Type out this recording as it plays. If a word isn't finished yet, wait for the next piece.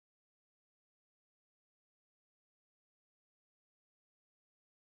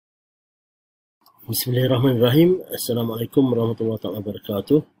Bismillahirrahmanirrahim. Assalamualaikum warahmatullahi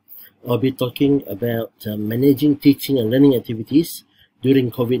wabarakatuh. I'll be talking about managing teaching and learning activities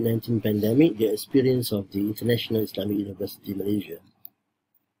during COVID-19 pandemic, the experience of the International Islamic University Malaysia.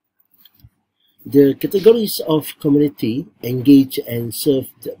 The categories of community engaged and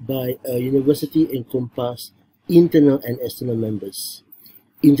served by a university encompass internal and external members.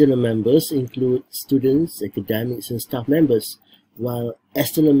 Internal members include students, academics, and staff members, while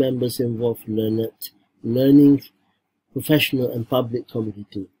external members involve learning, professional, and public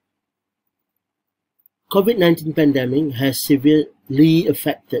community. COVID-19 pandemic has severely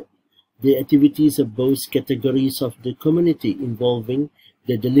affected the activities of both categories of the community involving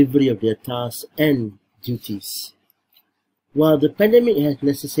the delivery of their tasks and duties. While the pandemic has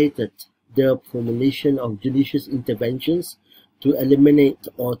necessitated the formulation of judicious interventions to eliminate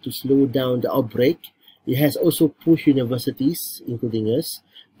or to slow down the outbreak, it has also pushed universities, including us,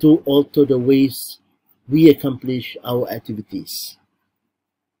 to alter the ways we accomplish our activities.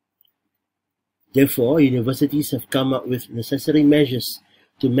 Therefore, universities have come up with necessary measures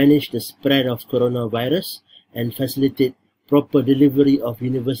to manage the spread of coronavirus and facilitate proper delivery of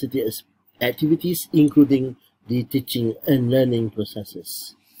university activities, including the teaching and learning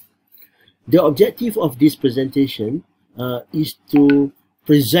processes. The objective of this presentation is to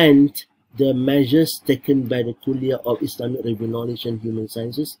present the measures taken by the Kuliah of Islamic Review Knowledge and Human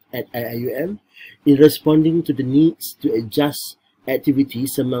Sciences at IIUM in responding to the needs to adjust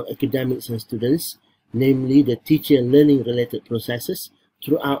activities among academics and students, namely the teaching and learning related processes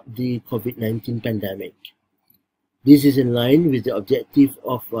throughout the COVID-19 pandemic. This is in line with the objective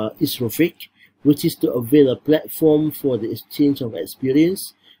of ISROFIC, which is to avail a platform for the exchange of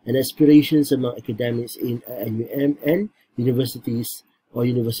experience and aspirations among academics in IIUM and universities or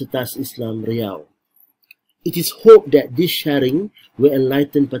Universitas Islam Riau. It is hoped that this sharing will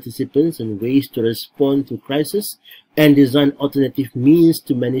enlighten participants on ways to respond to crisis and design alternative means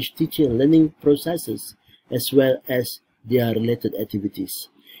to manage teaching and learning processes as well as their related activities.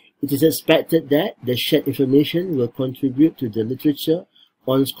 It is expected that the shared information will contribute to the literature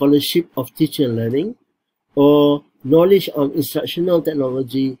on scholarship of teaching and learning or knowledge on instructional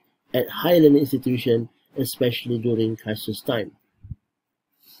technology at higher learning institutions, especially during crisis time.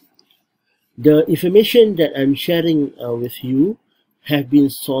 The information that I'm sharing with you have been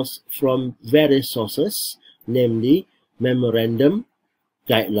sourced from various sources, namely memorandum,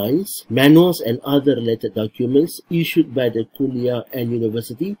 guidelines, manuals, and other related documents issued by the Kuliah and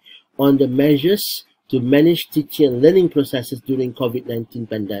University on the measures to manage teaching and learning processes during COVID-19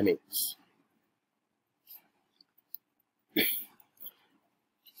 pandemics.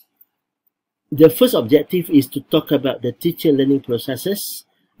 The first objective is to talk about the teaching and learning processes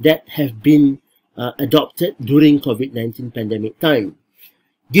that have been adopted during COVID-19 pandemic time.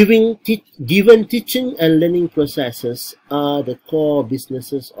 Given teaching and learning processes are the core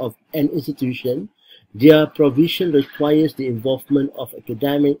businesses of an institution, their provision requires the involvement of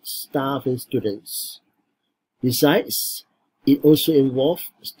academics, staff, and students. Besides, it also involves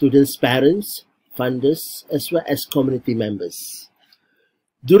students' parents, funders, as well as community members.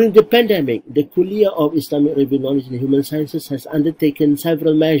 During the pandemic, the Kuliah of Islamic Review Knowledge and Human Sciences has undertaken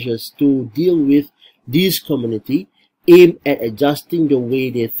several measures to deal with this community, aimed at adjusting the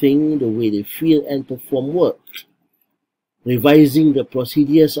way they think, the way they feel, and perform work. Revising the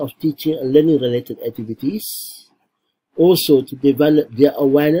procedures of teaching and learning related activities. Also, to develop their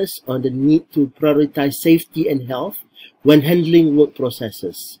awareness on the need to prioritize safety and health when handling work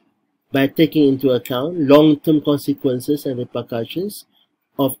processes, by taking into account long-term consequences and repercussions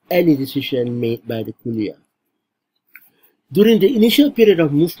of any decision made by the Kuliah. During the initial period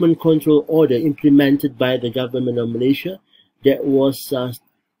of movement control order implemented by the government of Malaysia, that was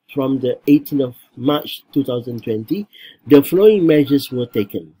from the 18th of March 2020, the following measures were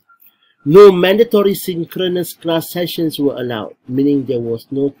taken. No mandatory synchronous class sessions were allowed, meaning there was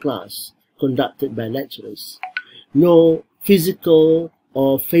no class conducted by lecturers. No physical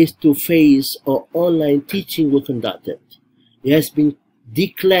or face-to-face or online teaching were conducted. It has been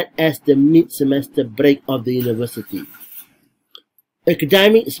declared as the mid-semester break of the university.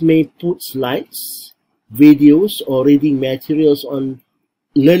 Academics may put slides, videos, or reading materials on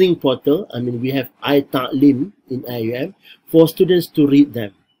learning portal. We have iTa'lim in IUM for students to read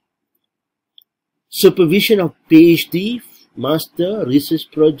them. Supervision of PhD, master, research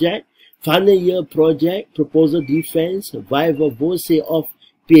project, final year project, proposal defense, viva voce of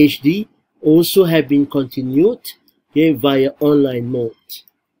PhD also have been continued via online mode.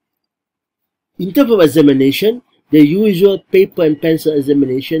 In terms of examination, the usual paper and pencil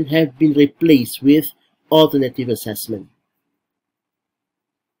examination have been replaced with alternative assessment.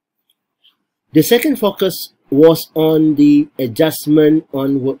 The second focus was on the adjustment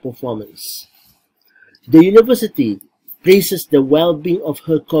on work performance. The university places the well-being of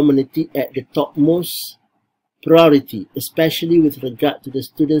her community at the topmost priority, especially with regard to the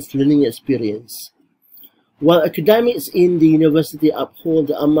students' learning experience. While academics in the university uphold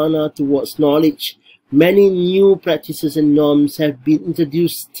the amanah towards knowledge, many new practices and norms have been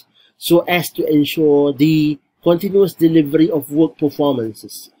introduced so as to ensure the continuous delivery of work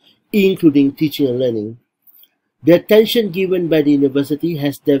performances, including teaching and learning. The attention given by the university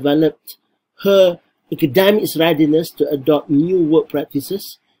has developed her academics' readiness to adopt new work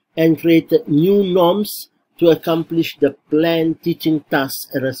practices and created new norms to accomplish the planned teaching tasks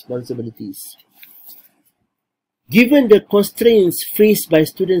and responsibilities. Given the constraints faced by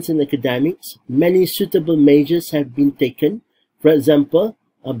students and academics, many suitable measures have been taken, for example,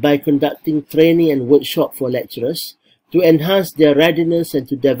 by conducting training and workshop for lecturers to enhance their readiness and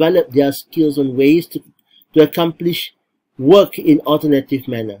to develop their skills on ways to accomplish work in alternative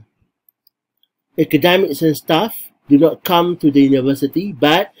manner. Academics and staff do not come to the university,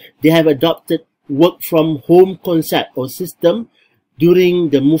 but they have adopted work from home concept or system during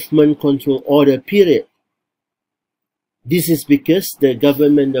the movement control order period. This is because the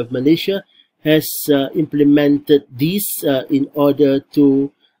government of Malaysia has implemented this in order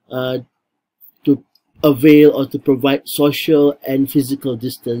to avail or to provide social and physical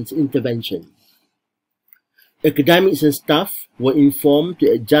distance intervention. Academics and staff were informed to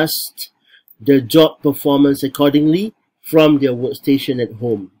adjust their job performance accordingly from their workstation at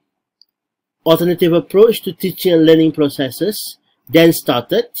home. Alternative approach to teaching and learning processes then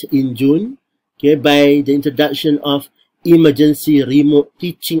started in June by the introduction of emergency remote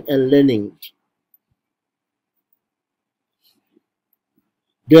teaching and learning.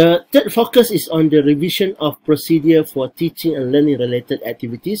 The third focus is on the revision of procedure for teaching and learning related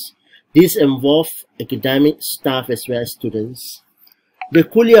activities. These involve academic staff as well as students. The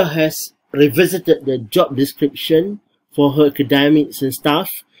Kuliah has revisited the job description for her academics and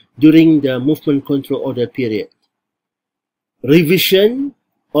staff during the movement control order period. Revision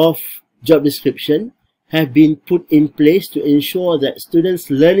of job description have been put in place to ensure that students'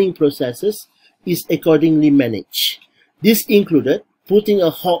 learning processes is accordingly managed. This included putting a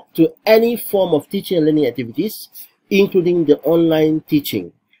halt to any form of teaching and learning activities, including the online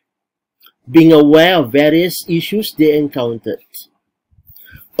teaching, being aware of various issues they encountered,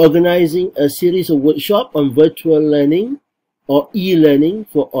 organizing a series of workshops on virtual learning or e-learning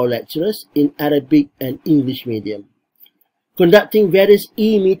for all lecturers in Arabic and English medium, conducting various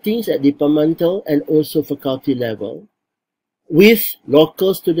e-meetings at departmental and also faculty level with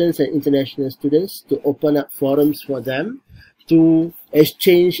local students and international students to open up forums for them to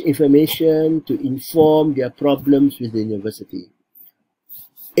exchange information, to inform their problems with the university.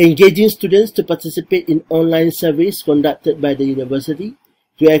 Engaging students to participate in online surveys conducted by the university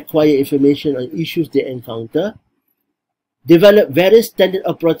to acquire information on issues they encounter. Develop various standard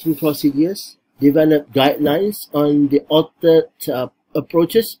operating procedures. Develop guidelines on the altered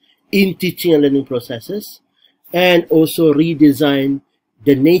approaches in teaching and learning processes. And also redesign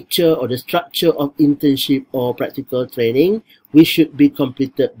the nature or the structure of internship or practical training, which should be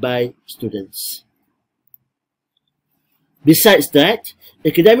completed by students. Besides that,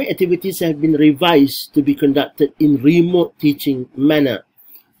 academic activities have been revised to be conducted in remote teaching manner.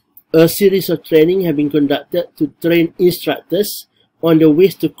 A series of training have been conducted to train instructors on the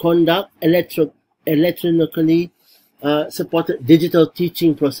ways to conduct electronically supported digital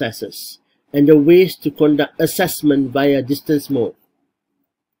teaching processes and the ways to conduct assessment via distance mode.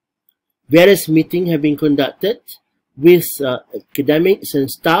 Various meetings have been conducted with academics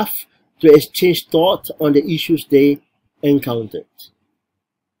and staff to exchange thoughts on the issues they encountered.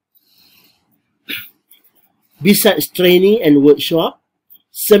 Besides training and workshop,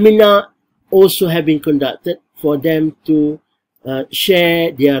 seminars also have been conducted for them to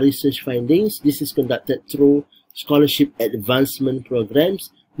share their research findings. This is conducted through scholarship advancement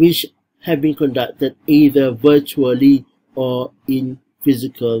programs, which have been conducted either virtually or in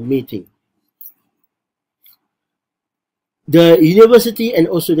physical meeting. The university and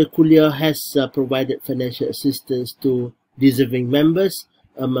also the Kuliah has provided financial assistance to deserving members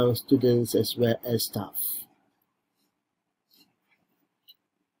among students as well as staff.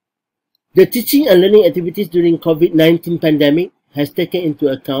 The teaching and learning activities during COVID-19 pandemic has taken into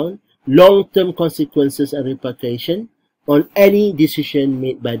account long-term consequences and repercussions on any decision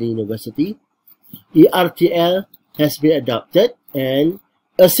made by the university. ERTL has been adopted and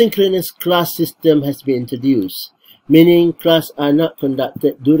a synchronous class system has been introduced, meaning classes are not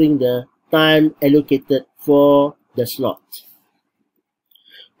conducted during the time allocated for the slot.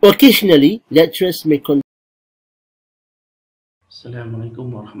 Occasionally, lecturers may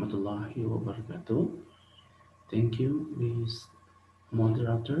Assalamualaikum warahmatullahi wabarakatuh. Thank you, Ms.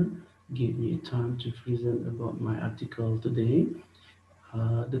 Moderator. Give me time to present about my article today.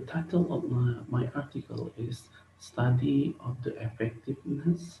 The title of my article is Study of the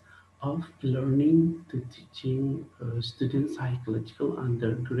Effectiveness of Learning to Teaching Student Psychological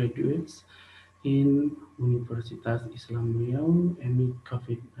Undergraduates in Universitas Islam Riau amid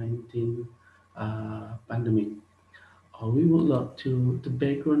COVID-19 pandemic. We would look to the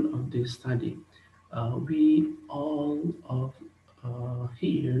background of this study. We all of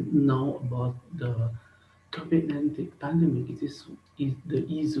here know about the COVID-19 pandemic. Is the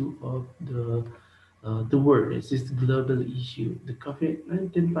issue of the world. It's this global issue. The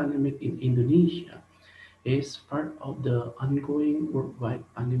COVID-19 pandemic in Indonesia is part of the ongoing worldwide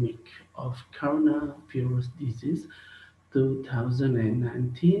pandemic of coronavirus disease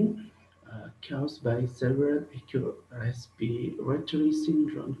 2019 caused by severe acute respiratory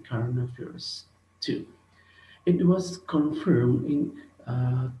syndrome coronavirus 2. It was confirmed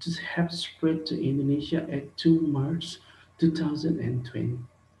to have spread to Indonesia at 2 March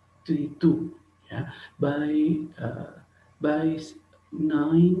 2022. Yeah, by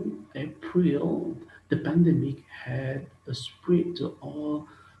 9 April, the pandemic had spread to all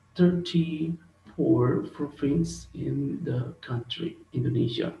 34 provinces in the country,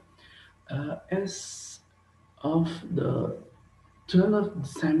 Indonesia. As of the 12th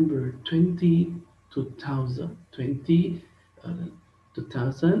December 2020, uh,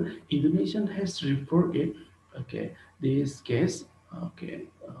 2000, Indonesia has reported, okay, this case, okay,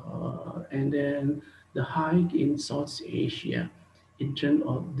 and then the hike in South Asia. In terms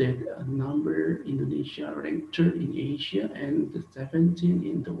of that number, Indonesia ranked third in Asia and the 17th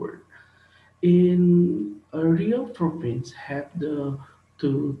in the world. In Rio province have the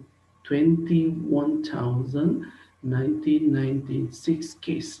to 21,996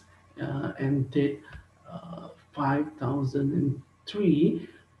 cases and dead 5,003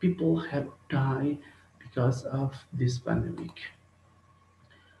 people have died because of this pandemic.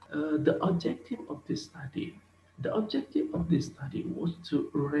 The objective of this study. The objective of this study was to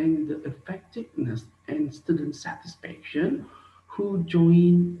rank the effectiveness and student satisfaction who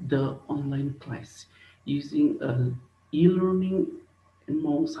joined the online class using a e-learning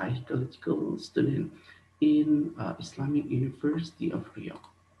among psychological students in Islamic University of Rio.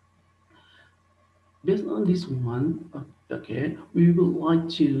 Based on this one, okay, we would like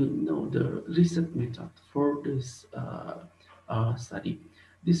to know the research method for this study.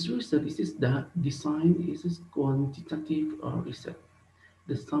 This research is the design is quantitative research.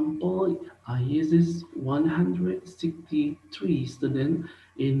 The sample uses 163 students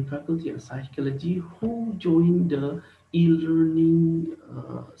in Faculty of Psychology who joined the e-learning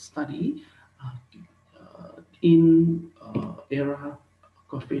study uh, in era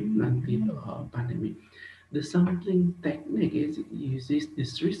COVID-19 pandemic. The sampling technique is uses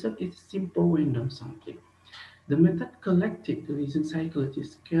this research is simple random sampling. The method collected the reason psychology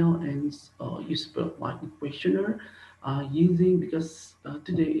scale and useful like questionnaire using because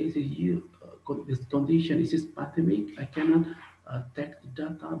today is a year this condition is this pandemic. I cannot take the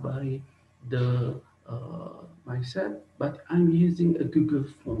data by the myself, but I'm using a Google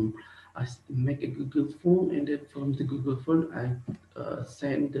form. Make a Google form and then from the Google form I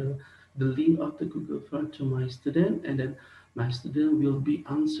send the link of the Google form to my student and then my student will be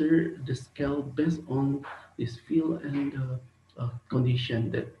answer the scale based on this field and condition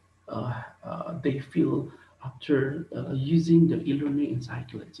that they feel after using the e-learning in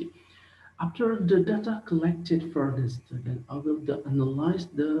psychology. After the data collected for the student, I will analyze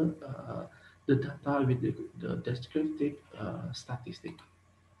the data with the descriptive statistic.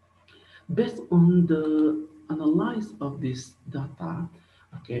 Based on the analysis of this data,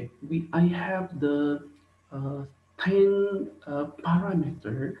 okay, I have the uh, 10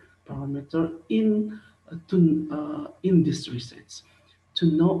 parameter in this research to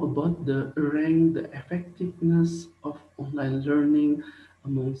know about the rank the effectiveness of online learning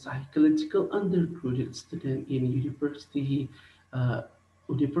among psychological undergraduate students in uh,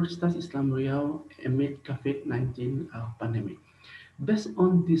 Universitas Islam Riau amid COVID-19 pandemic. Based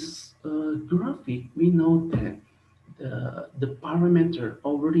on this graphic, we know that the parameter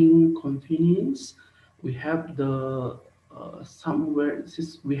ordering convenience, we have the somewhere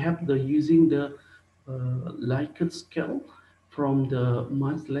we have the using the Likert scale from the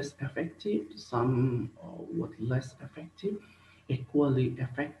much less effective, some what less effective, equally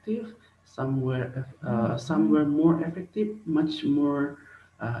effective, somewhere somewhere more effective, much more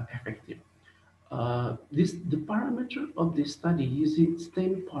effective. the parameter of this study using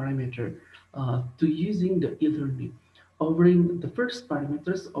STEM parameter to using the e-learning. Offering the first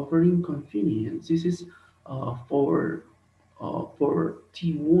parameters offering convenience. This is for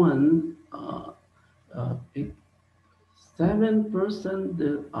T1.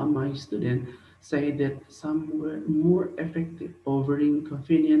 7% my students say that some were more effective offering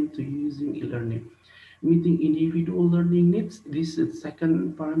convenient to using e-learning. Meeting individual learning needs, this is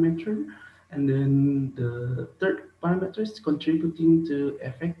second parameter. And then the third parameter is contributing to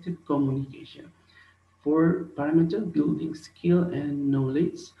effective communication. For parameter building skill and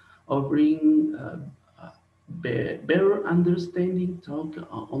knowledge, offering better understanding talk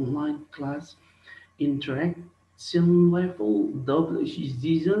online class interaction level, double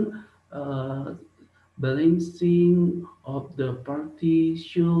decision, uh, balancing of the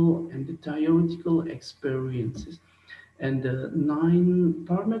practical and the theoretical experiences. And the nine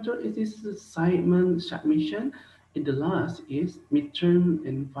parameter is assignment submission. And the last is midterm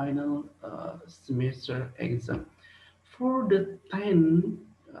and final semester exam. For the 10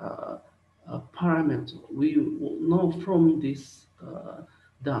 parameter, we will know from this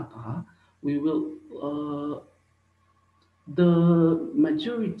data, we will the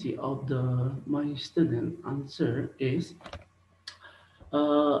majority of the my student answer is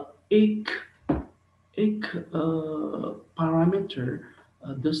uh, eight eight parameter.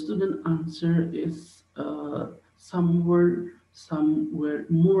 The student answer is somewhere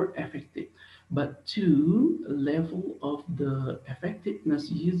more effective, but two level of the effectiveness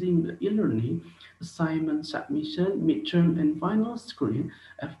using the e-learning assignment submission midterm and final screen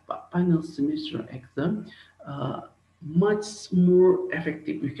final semester exam uh, much more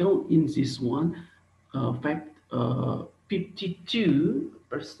effective. We count in this one fact 52%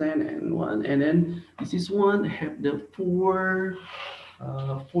 and one, and then this is one have the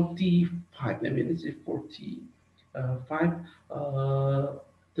 45. Let me let's say 45.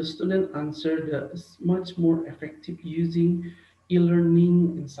 The student answered much more effective using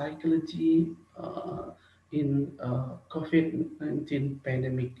e-learning and psychology in COVID-19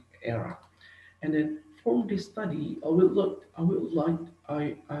 pandemic era. And then from this study, I would like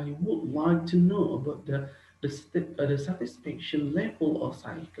to know about the satisfaction level of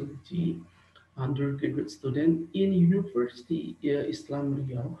psychology undergraduate student in University Islam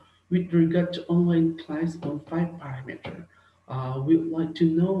Riau with regard to online class on five parameter. We would like to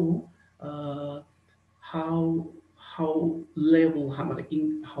know uh, how how level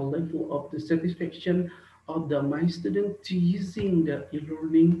of the satisfaction of the my student to using the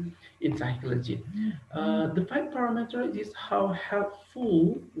e-learning in psychology. The five parameter is how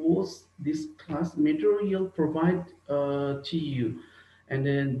helpful was this class material provide to you, and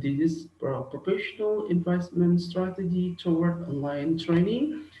then this is professional investment strategy toward online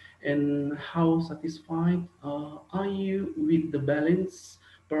training, and how satisfied are you with the balance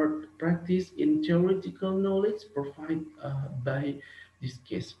practice in theoretical knowledge provided by this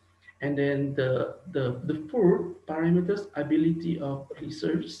case. And then the four parameters ability of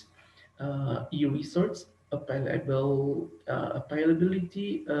research, e-research,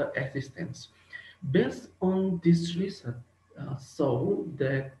 availability, existence. Based on this research, so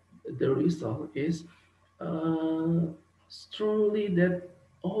that the result is uh, strongly that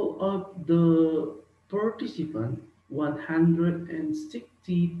all of the participants,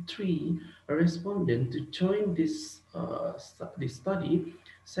 163 respondents to join this study,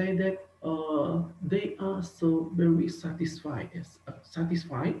 say that they are so very satisfied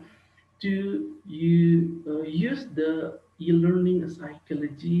to use the e-learning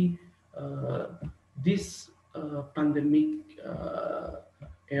psychology uh, this pandemic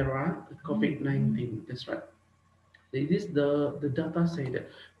era, COVID-19. That's right. This the data say that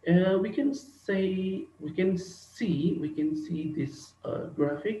we can see this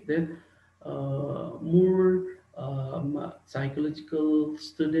graphic that more psychological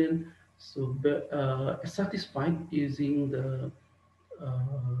student satisfied using the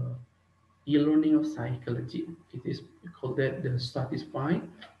uh, e-learning of psychology. It is called that the satisfied.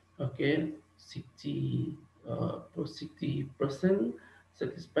 Okay, 60%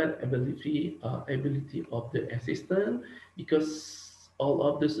 satisfied ability of the assistant, because all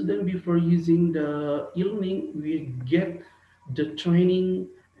of the students before using the e-learning we get the training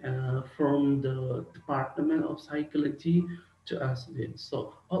from the Department of Psychology to us then.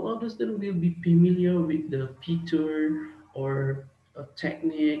 So all of the students will be familiar with the feature or a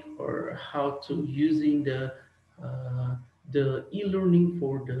technique or how to using uh, the e-learning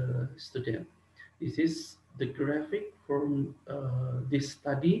for the student. This is the graphic from this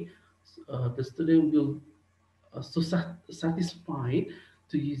study. The student will so satisfied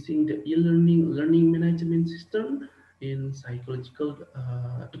to using the e-learning learning management system in psychological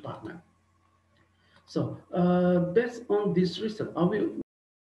department. So based on this research, I will.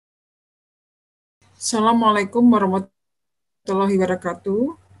 Assalamualaikum warahmatullahi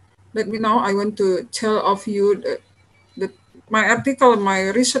wabarakatuh. Let me now, I want to tell of you my article,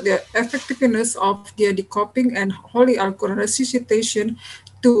 my research, the effectiveness of the coping and Holy Al-Quran recitation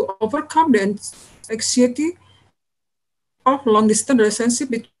to overcome the anxiety of long-distance relationship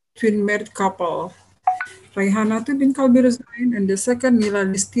between married couple. Raihanatu bin Kalbi Zain, and the second Mila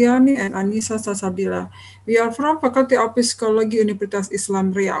Listiani and Anissa Sasabila. We are from Faculty of Psychology, Universitas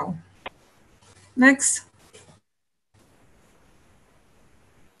Islam Riau. Next.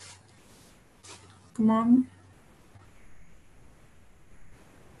 Come on.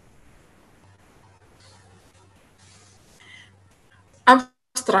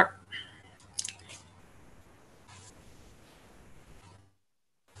 Abstract.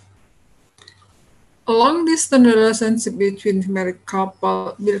 A long-distance relationship between married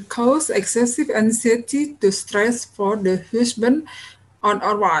couple will cause excessive anxiety to stress for the husband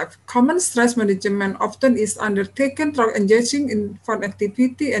or wife. Common stress management often is undertaken through engaging in fun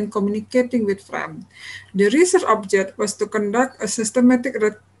activity and communicating with friends. The research object was to conduct a systematic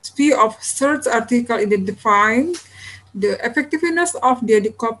review of search articles identifying the effectiveness of the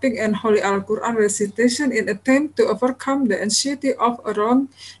coping and Holy Al-Quran recitation in attempt to overcome the anxiety of a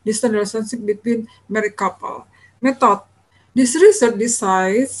long-distance relationship between married couple. Method. This research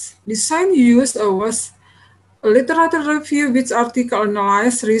design used was a literature review which article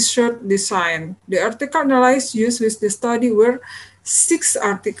analyzed research design. The article analyzed used with the study were 6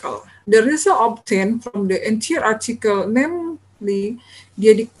 articles. The result obtained from the entire article, namely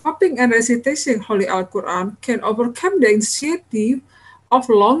the coping and recitation Holy Al-Quran, can overcome the anxiety of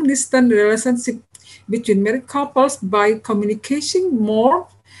long-distance relationship between married couples by communicating more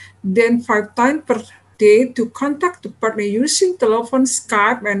than 5 times per day to contact the partner using telephone,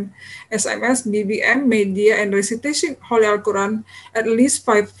 Skype, and SMS, BBM, media, and recitation Holy Al-Quran at least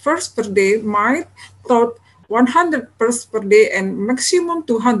 5 verses per day, might taught 100 verses per day, and maximum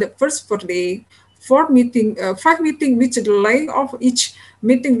 200 verses per day. 5 meeting, which the length of each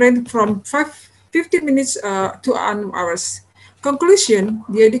meeting range from 15 minutes to 1 hours. Conclusion,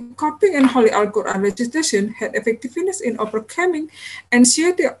 the coping and Holy Al-Quran recitation had effectiveness in overcoming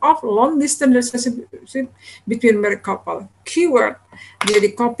anxiety of long-distance relationship between married couple. Keyword,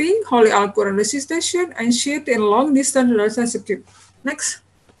 the coping, Holy Al-Quran recitation, anxiety, and long-distance relationship. Next.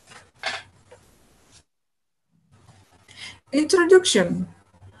 Introduction.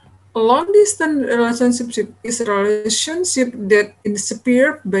 A long-distance relationship is a relationship that is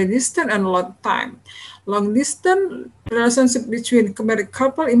inspired by distance and long time. Long-distance relationship between married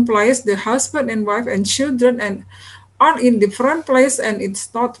couple implies the husband and wife and children and are in different places and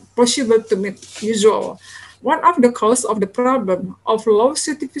it's not possible to meet usual. One of the causes of the problem of low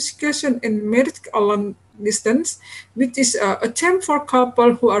certification in marriage long distance, which is a attempt for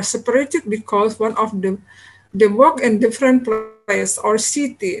couple who are separated because one of them they work in different place or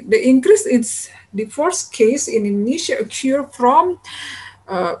city. The increase in divorce case in Indonesia occur from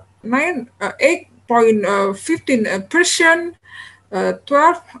 8.15%,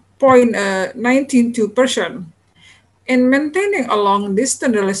 12.92%. In maintaining a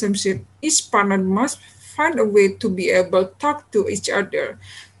long-distance relationship, each partner must find a way to be able to talk to each other.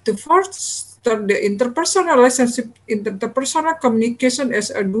 To foster the interpersonal relationship, interpersonal communication as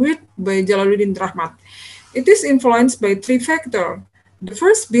argued by Jalaluddin Rahmat. It is influenced by 3 factors. The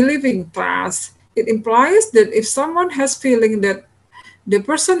first, believing trust. It implies that if someone has feeling that the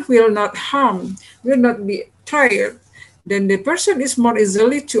person will not harm, will not be tired, then the person is more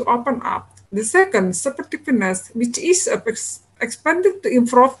easily to open up. The second, supportiveness, which is expanded to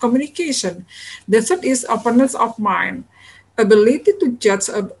improve communication. The third is openness of mind, ability to judge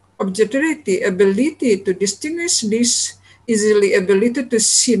objectivity, ability to distinguish this easily, ability to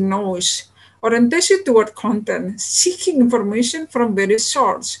see noise. Orientation toward content, seeking information from various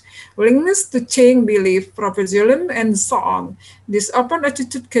sources, willingness to change belief, professionalism, and so on. This open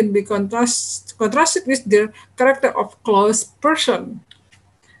attitude can be contrasted with the character of closed person.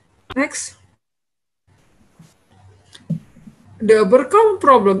 Next. The overcome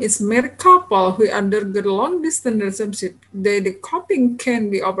problem is married couple who undergo long-distance relationship. The coping can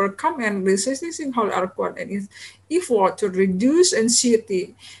be overcome and researching Holy Al-Quran and its effort to reduce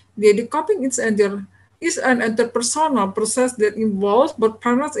anxiety. The coping is an interpersonal process that involves both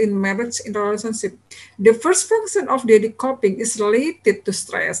partners in marriage and relationship. The first function of the coping is related to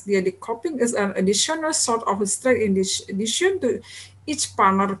stress. The coping is an additional sort of stress in addition to each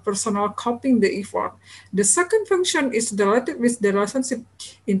partner personal coping the effort. The second function is related with the relationship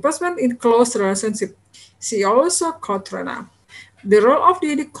investment in close relationship. See also Kotrana. The role of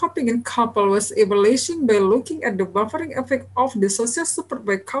the coping in couple was evaluation by looking at the buffering effect of the social support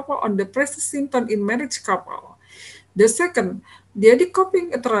by couple on the present symptom in marriage couple. The second, the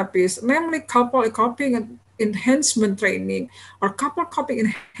coping therapies, namely couple coping enhancement training or couple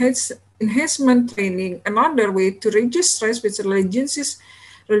coping enhancement training. Another way to reduce stress with religious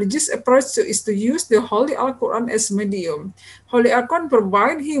approach is to use the Holy Al-Quran as medium. Holy Al-Quran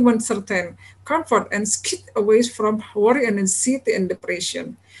provide human certain comfort and skid away from worry and anxiety and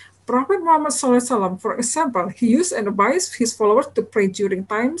depression. Prophet Muhammad SAW, for example, he used and advised his followers to pray during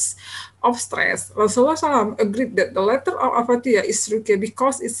times of stress. Rasulullah SAW agreed that the letter of Al-Fatihah is ruqyah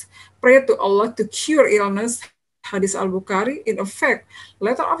because it's prayer to Allah to cure illness. Hadis Al-Bukhari. In effect,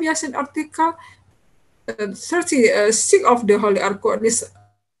 letter of Yasin article 36 of the Holy Al-Quran is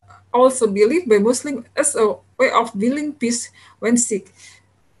also believed by Muslims as a way of willing peace when sick.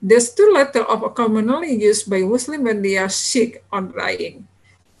 These two letters are commonly used by Muslims when they are sick or dying.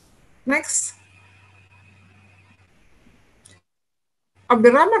 Next.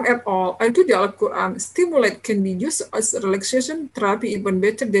 Abdurrahman et al. Argue the Al-Quran stimulant can be used as a relaxation therapy even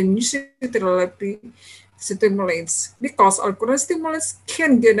better than music therapy stimulants because Al-Quran stimulants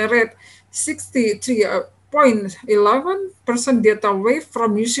can generate 63.11% delta wave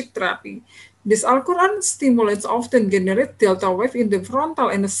from music therapy. These Al-Quran stimulants often generate delta wave in the frontal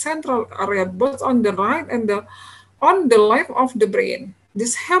and the central area, both on the right and on the left of the brain.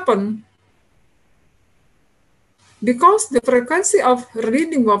 This happens because the frequency of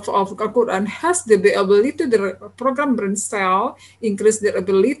reading of Al-Quran has the ability to program brain cell, increase their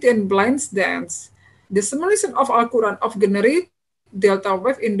ability and blinds dance. The stimulation of Al-Quran of generate delta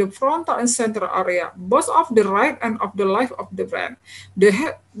wave in the frontal and central area, both of the right and of the left of the brain.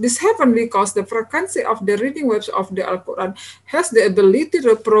 This happens because the frequency of the reading waves of the Al-Quran has the ability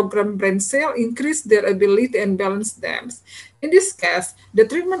to program brain cell, increase their ability and balance them. In this case, the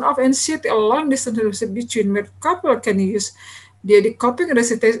treatment of anxiety along distance relationship between married couple can use the coping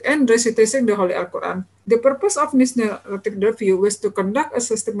recitation and recitation the Holy Al-Quran. The purpose of this narrative review was to conduct a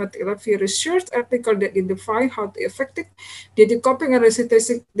systematic review research article that identify how to effective the coping and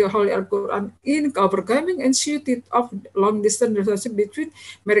recitation the Holy Al-Quran in overcoming anxiety of long-distance relationship between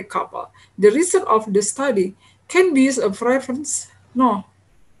married couple. The result of the study can be used as a reference. No.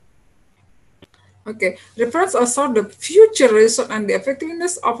 Okay, reference also the future result and the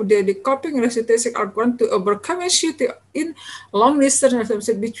effectiveness of the coping recitation Al-Quran to overcome anxiety in long-distance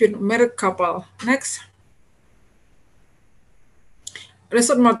relationship between married couple. Next.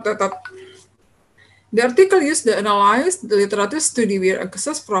 Result method. The article used to analyze the literature study were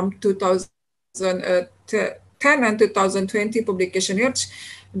accessed from 2010 and 2020 publication years.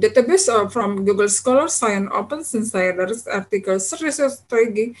 Database from Google Scholar, Science Open, Science Direct articles, research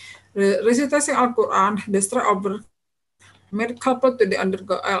strategy, recitation Al-Quran, the stress of married couple to the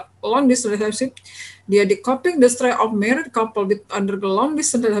undergo long distance relationship, the coping the stress of married couple with undergo long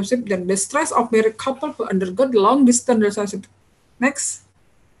distance relationship, then the stress of married couple who undergo the long distance relationship. Next.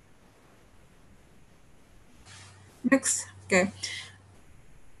 Next. Okay.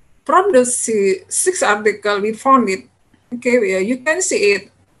 From the 6 article, we found it. Okay, you can see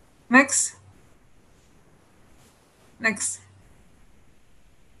it. Next. Next.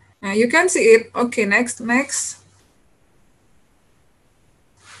 You can see it. Okay, next.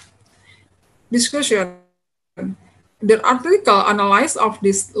 Discussion. The article analysis of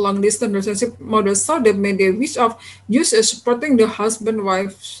this long-distance relationship model saw the media which of use is supporting the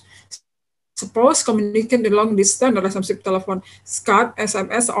husband-wife spouse communicate the long-distance relationship telephone, Skype,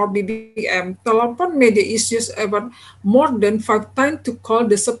 SMS, or BBM. Telephone media is used about more than 5 times to call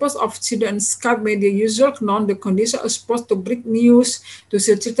the spouse of children. Skype media usually known the condition of supposed to break news, to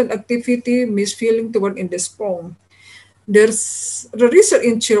see certain activity, misfeeling toward in the phone. There's the research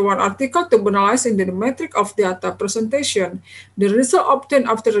in Tier 1 article to analyze in the metric of data presentation. The result obtained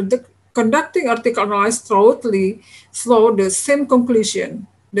after conducting article analysis thoroughly show the same conclusion.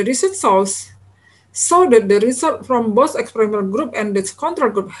 The research show that the result from both experimental group and the control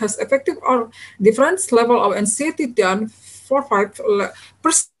group has effective or different level of anxiety than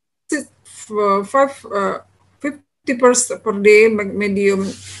 50% per day, medium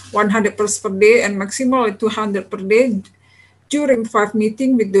 100% per day, and maximal 200 per day during 5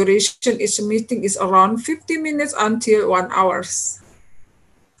 meetings with duration each meeting is around 50 minutes until 1 hour.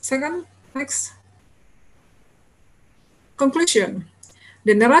 Second, next. Conclusion.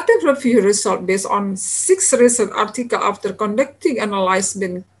 The narrative review result based on 6 research articles after conducting analysis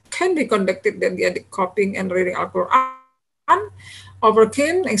can be conducted that the copying and reading Al-Quran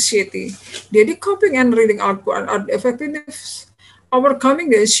overcame anxiety. Daily coping and reading Al-Quran are effective overcoming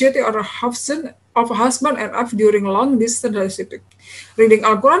the anxiety of a husband and wife during long distance relationship. Reading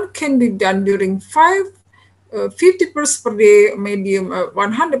Al-Quran can be done during 50% per day, medium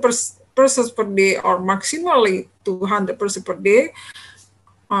 100% per day, or maximally 200% per day.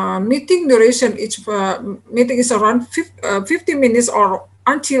 Meeting duration each meeting is around 50 minutes or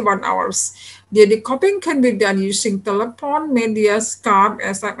until 1 hour. Daily coping can be done using telephone, media, Skype,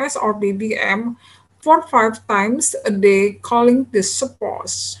 SMS, or BBM 4 5 times a day, calling the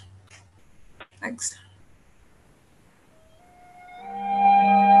support. Next.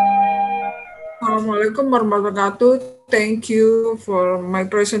 Assalamualaikum warahmatullahi wabarakatuh. Thank you for my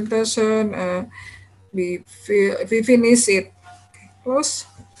presentation. We finish it. Close.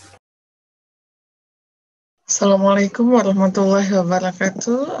 Assalamualaikum warahmatullahi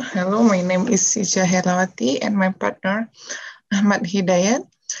wabarakatuh. Hello, my name is Sija Herawati and my partner Ahmad Hidayat.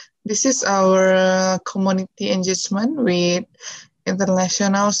 This is our community engagement with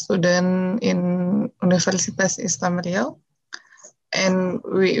international student in Universitas Islam Riau. And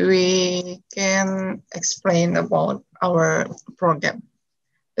we can explain about our program.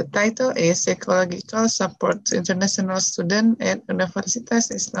 The title is Psychological Support to International Student at Universitas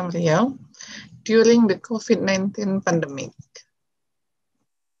Islam Riau during the COVID-19 pandemic.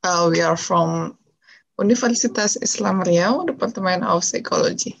 We are from Universitas Islam Riau, Department of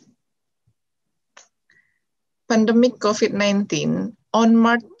Psychology. Pandemic COVID-19. On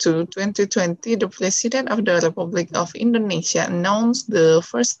March 2, 2020, the President of the Republic of Indonesia announced the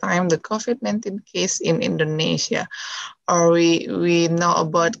first time the COVID-19 case in Indonesia. Or we know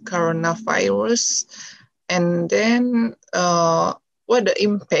about coronavirus, and then what the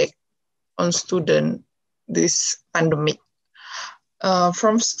impact on student this pandemic.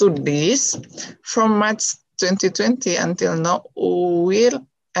 From studies, from March 2020 until now,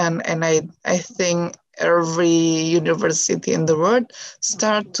 and I think every university in the world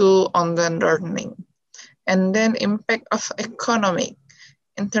start to online learning. And then impact of economic.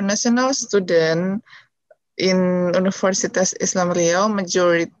 International student in Universitas Islam Riau,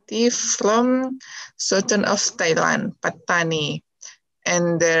 majority from southern of Thailand, Pattani.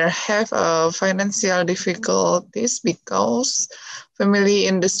 And they have financial difficulties because family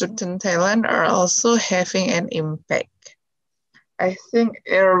in the southern Thailand are also having an impact. I think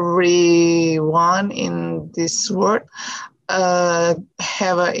everyone in this world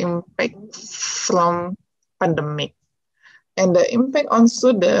have an impact from pandemic. And the impact on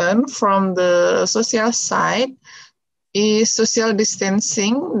students from the social side is social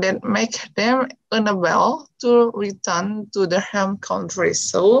distancing that make them unable to return to their home country.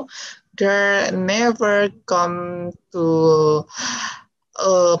 So they never come to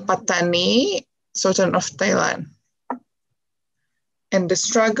Pattani, southern of Thailand. And the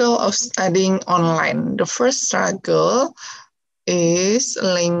struggle of studying online. The first struggle is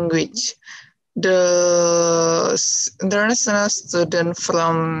language. The international student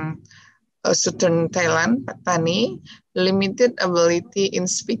from southern Thailand, Pattani, limited ability in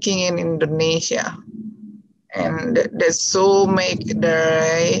speaking in Indonesia. And that so make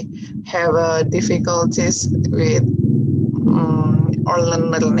they have difficulties with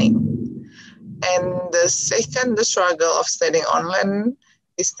online learning. And the second, the struggle of studying online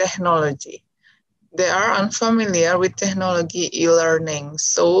is technology. They are unfamiliar with technology e-learning,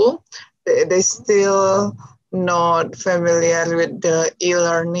 so they still not familiar with the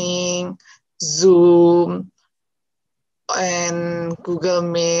e-learning, Zoom, and Google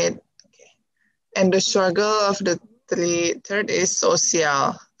Meet. Okay. And the struggle of the third is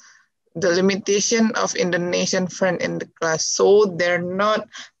social. The limitation of Indonesian friend in the class. So they're not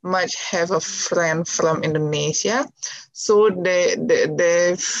much have a friend from Indonesia. So they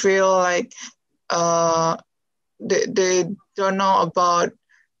feel like they don't know about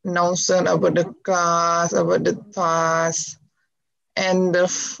notion about the class, about the task. And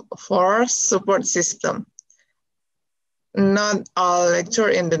the fourth, support system. Not all lecture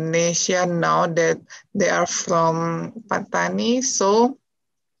in Indonesia now that they are from Pattani, so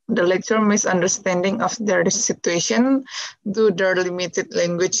the lecturer misunderstanding of their situation due to their limited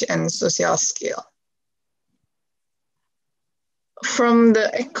language and social skill. From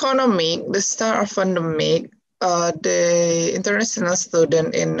the economic, the start of pandemic, the international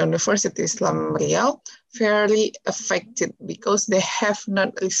student in University Islam Riau fairly affected because they have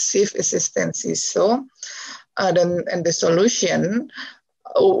not received assistance. So, and the solution,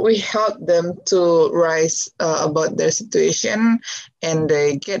 we help them to rise about their situation, and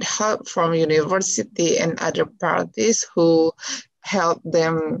they get help from university and other parties who help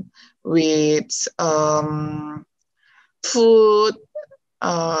them with food,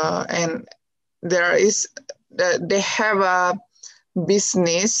 and they have a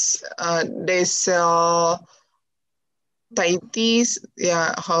business. They sell Thai teas,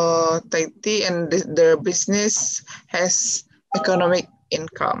 Thai tea, and their business has economic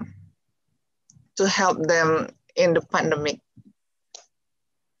income to help them in the pandemic.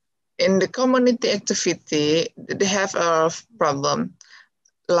 In the community activity, they have a problem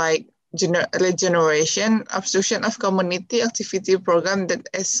like regeneration, obstruction of community activity program that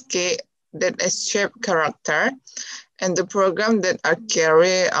escape character, and the program that are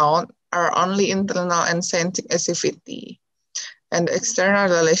carried out are only internal and scientific activity. And external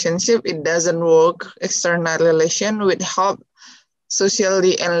relationship, it doesn't work. External relation would help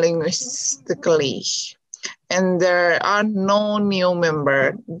socially and linguistically. And there are no new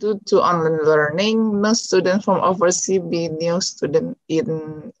members. Due to online learning, no student from overseas be new student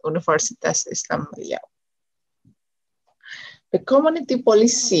in Universitas Islam Riau. The community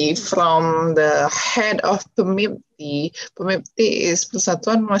policy from the head of PMIPTI. PMIPTI is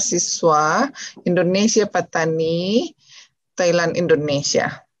Persatuan Mahasiswa Indonesia Patani, Thailand,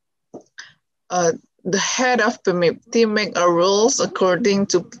 Indonesia. The head of PMIPTI make a rules according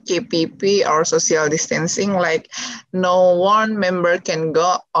to KPP or social distancing, like no one member can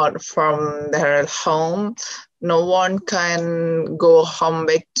go out from their home, no one can go home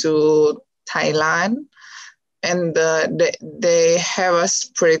back to Thailand, and they have a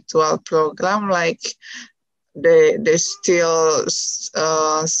spiritual program, like they still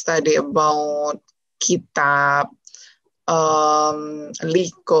study about kitab,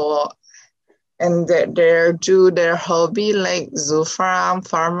 liko, and they do their hobby like zoo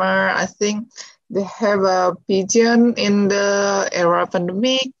farmer. I think they have a pigeon in the era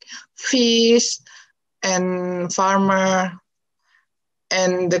pandemic, fish, and farmer.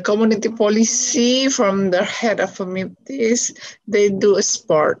 And the community policy from the head of communities, they do a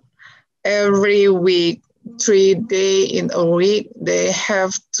sport every week, 3 days in a week. They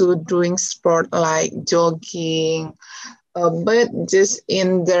have to doing sport like jogging, but just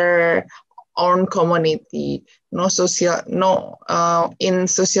in their own community, in social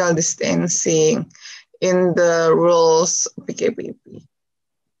distancing, in the rules PKPP.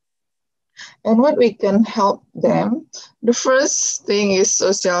 And what we can help them, the first thing is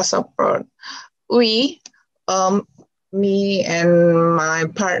social support. We, me and my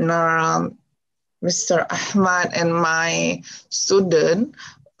partner, Mr. Ahmad, and my student,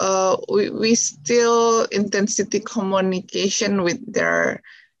 we still intensity communication with their,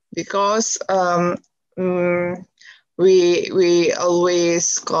 because we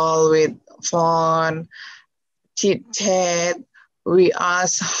always call with phone, chit chat. We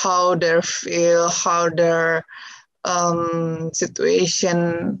ask how they feel, how their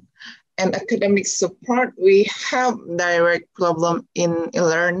situation, and academic support. We help direct problem in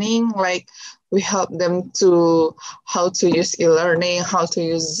e-learning, like we help them to how to use e-learning, how to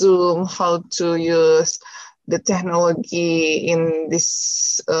use Zoom, how to use the technology in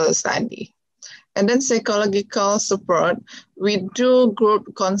this study. And then psychological support, we do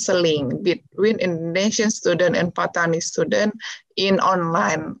group counseling between Indonesian student and Patani student in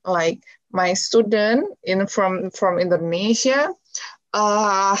online. Like my student from Indonesia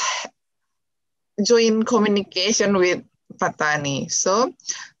join communication with Patani. So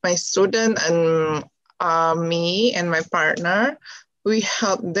my student and me and my partner, we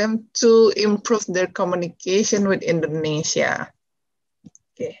help them to improve their communication with Indonesia.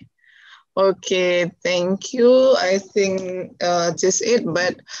 Okay, thank you. I think just it,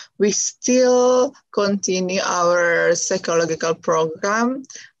 but we still continue our psychological program,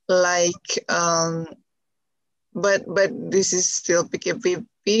 like, but this is still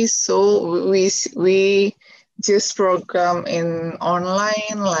PKPP, so we just program in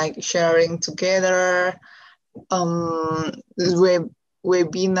online, like sharing together,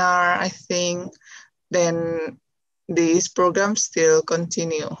 webinar, I think. Then this program still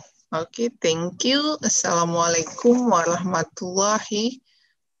continue. Okay, thank you. Assalamualaikum warahmatullahi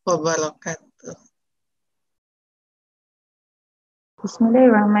wabarakatuh.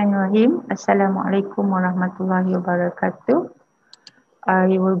 Bismillahirrahmanirrahim. Assalamualaikum warahmatullahi wabarakatuh.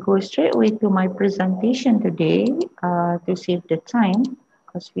 I will go straight away to my presentation today to save the time,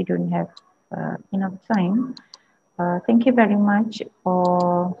 because we don't have enough time. Thank you very much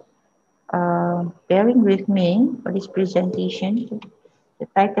for bearing with me for this presentation. The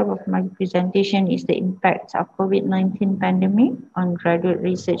title of my presentation is The Impact of COVID-19 Pandemic on Graduate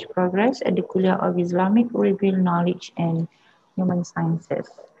Research Progress at the Kuliah of Islamic Revealed Knowledge and Human Sciences.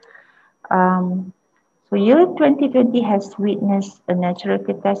 So So year 2020 has witnessed a natural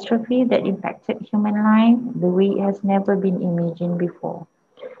catastrophe that impacted human life the way it has never been imagined before.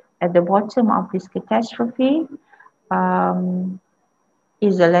 At the bottom of this catastrophe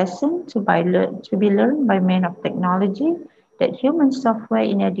is a lesson to be learned by men of technology that human software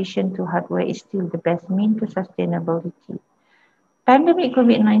in addition to hardware is still the best mean to sustainability. Pandemic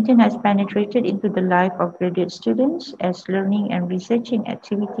COVID-19 has penetrated into the life of graduate students as learning and researching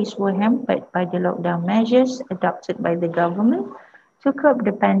activities were hampered by the lockdown measures adopted by the government to curb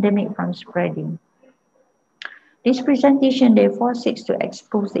the pandemic from spreading. This presentation therefore seeks to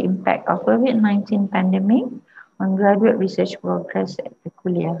expose the impact of COVID-19 pandemic on graduate research progress at the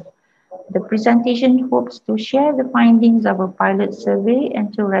Kuliah. The presentation hopes to share the findings of a pilot survey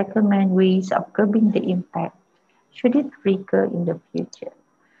and to recommend ways of curbing the impact should it recur in the future.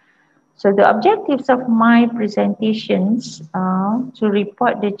 So the objectives of my presentations are to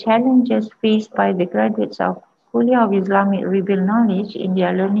report the challenges faced by the graduates of Kuliah of Islamic Reveal Knowledge in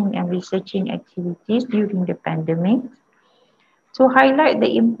their learning and researching activities during the pandemic, to highlight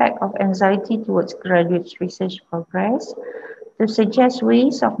the impact of anxiety towards graduates' research progress, to suggest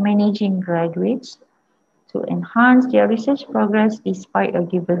ways of managing graduates, to enhance their research progress despite a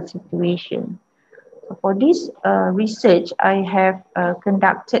given situation. So for this research, I have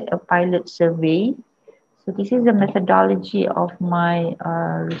conducted a pilot survey. So this is the methodology of my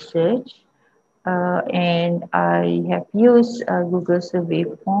research. And I have used a Google survey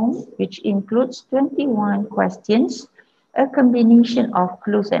form, which includes 21 questions, a combination of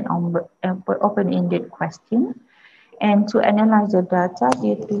closed and open-ended questions. And to analyze the data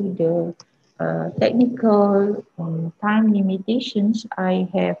due to the technical time limitations, I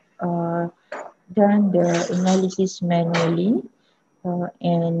have done the analysis manually,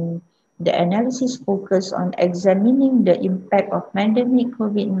 and the analysis focused on examining the impact of pandemic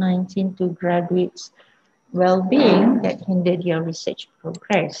COVID-19 to graduates' well-being that hindered their research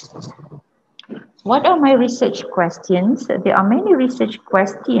progress. What are my research questions? There are many research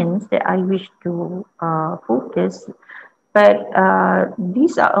questions that I wish to focus, but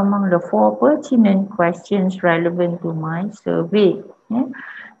these are among the 4 pertinent questions relevant to my survey. Yeah?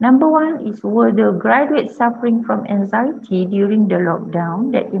 Number 1 is, were the graduates suffering from anxiety during the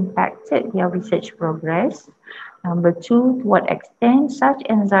lockdown that impacted their research progress? Number 2, to what extent such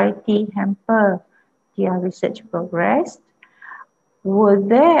anxiety hampered their research progress? Were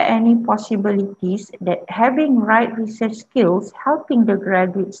there any possibilities that having right research skills helping the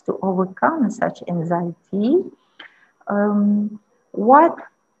graduates to overcome such anxiety? What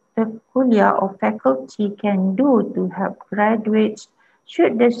the Kuliah or faculty can do to help graduates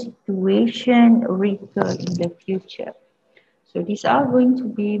should the situation recur in the future. So these are going to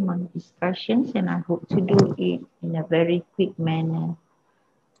be my discussions, and I hope to do it in a very quick manner.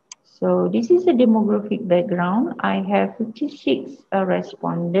 So this is a demographic background. I have 56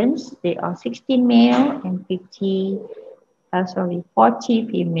 respondents. They are 16 male and 40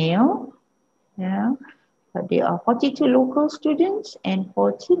 female. Yeah. There are 42 local students and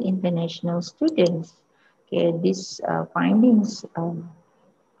 14 international students. Okay, these findings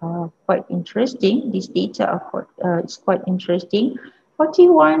are quite interesting. This data is quite interesting.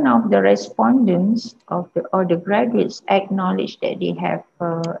 41 of the respondents or the graduates acknowledge that they have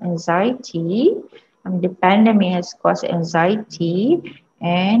anxiety. The pandemic has caused anxiety,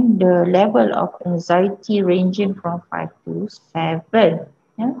 and the level of anxiety ranging from 5 to 7.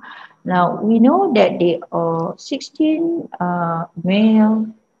 Yeah? Now, we know that there are 16 male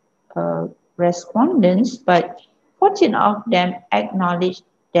respondents, but 14 of them acknowledge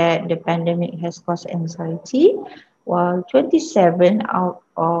that the pandemic has caused anxiety, while 27 out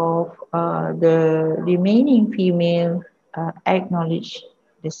of the remaining female acknowledge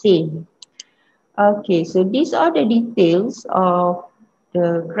the same. Okay, so these are the details of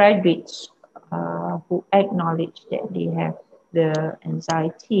the graduates who acknowledge that they have the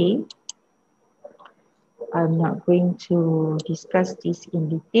anxiety. I'm not going to discuss this in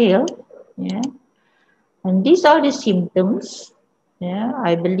detail. Yeah, and these are the symptoms. Yeah,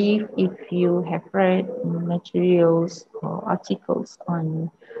 I believe if you have read materials or articles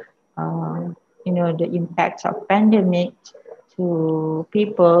on, the impacts of pandemic to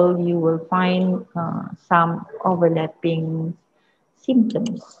people, you will find some overlapping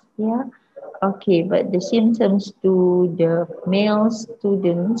symptoms. Yeah. Okay, but the symptoms to the male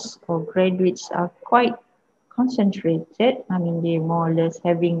students or graduates are quite concentrated. I mean, they're more or less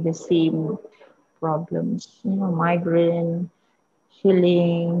having the same problems, migraine,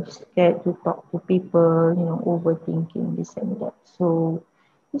 feeling scared to talk to people, overthinking this and that. So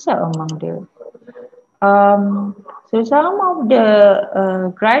these are among the so some of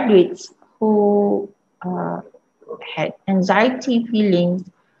the graduates who had anxiety feelings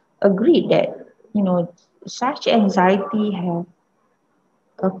agreed that, such anxiety have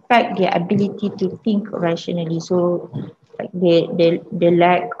affect their ability to think rationally. So like the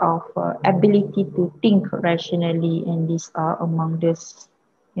lack of ability to think rationally, and these are among this,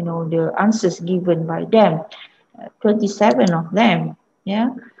 the answers given by them. 27 of them, yeah.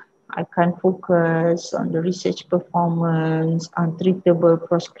 I can't focus on the research performance, untreatable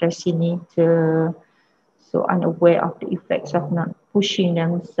procrastinator, so unaware of the effects of not pushing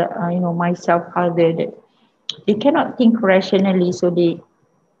them, myself harder, that they cannot think rationally, so they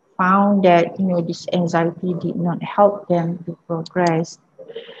found that, this anxiety did not help them to progress.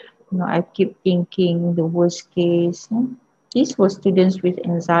 I keep thinking the worst case. These were students with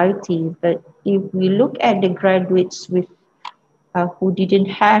anxiety, but if we look at the graduates with who didn't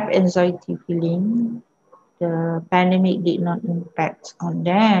have anxiety feeling, the pandemic did not impact on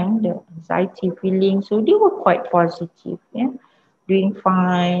them, the anxiety feeling, so they were quite positive. Yeah, doing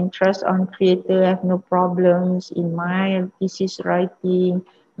fine, trust on creator, have no problems in my thesis writing,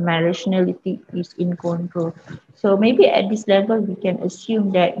 my rationality is in control. So maybe at this level we can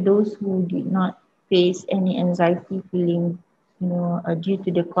assume that those who did not face any anxiety feeling, due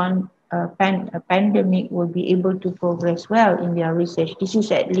to the pandemic, will be able to progress well in their research. This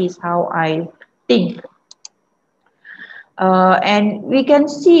is at least how I think. And we can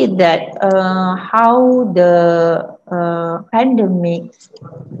see that how the pandemic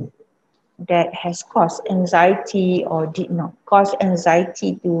that has caused anxiety or did not cause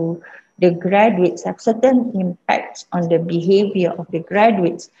anxiety to the graduates have certain impacts on the behavior of the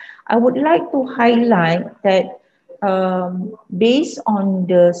graduates. I would like to highlight that based on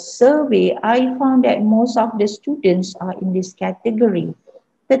the survey, I found that most of the students are in this category.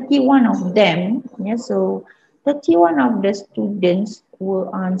 31 of them, yeah, so 31 of the students were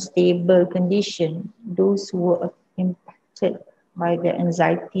unstable condition. Those who were impacted by the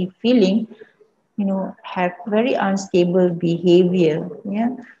anxiety feeling, have very unstable behavior.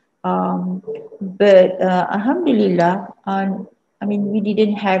 Yeah. But Alhamdulillah, we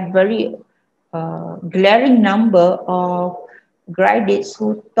didn't have very glaring number of graduates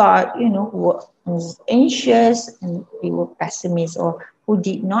who thought, who were anxious and they were pessimists, or who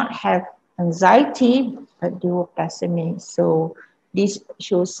did not have anxiety but they were pessimists. So this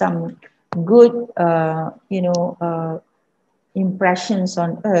shows some good, impressions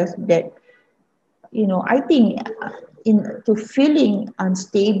on us that, I think in to feeling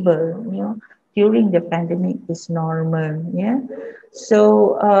unstable, during the pandemic is normal. Yeah.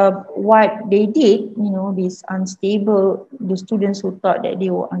 So what they did, these unstable, the students who thought that they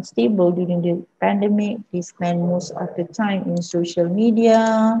were unstable during the pandemic, they spend most of the time in social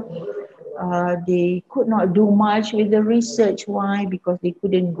media. They could not do much with the research. Why? Because they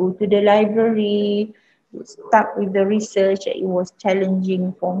couldn't go to the library, stuck with the research. It was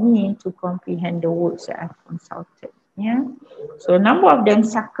challenging for me to comprehend the works that I've consulted. Yeah. So a number of them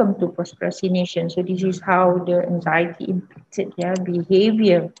succumbed to procrastination. So this is how the anxiety impacted their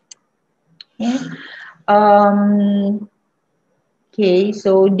behavior. Yeah. Okay,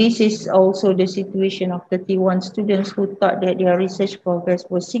 so this is also the situation of 31 students who thought that their research progress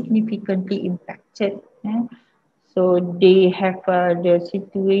was significantly impacted. Yeah. So they have the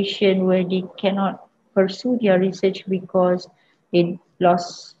situation where they cannot pursue their research because they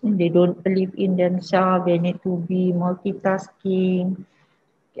don't believe in themselves, they need to be multitasking,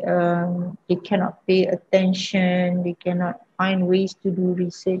 they cannot pay attention, they cannot find ways to do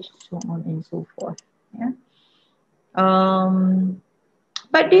research, so on and so forth. Yeah.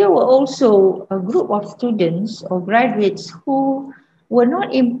 But there were also a group of students or graduates who were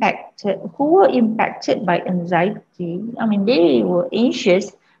not impacted, who were impacted by anxiety. They were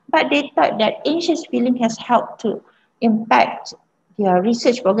anxious, but they thought that anxious feeling has helped to impact their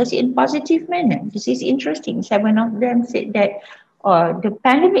research progress in positive manner. This is interesting. 7 of them said that the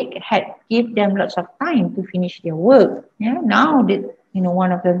pandemic had given them lots of time to finish their work. Yeah, now that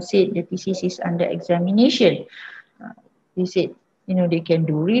one of them said the thesis is under examination. They said, they can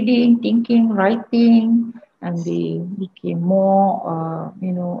do reading, thinking, writing, and they became more,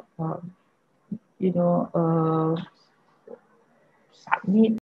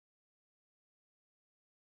 submit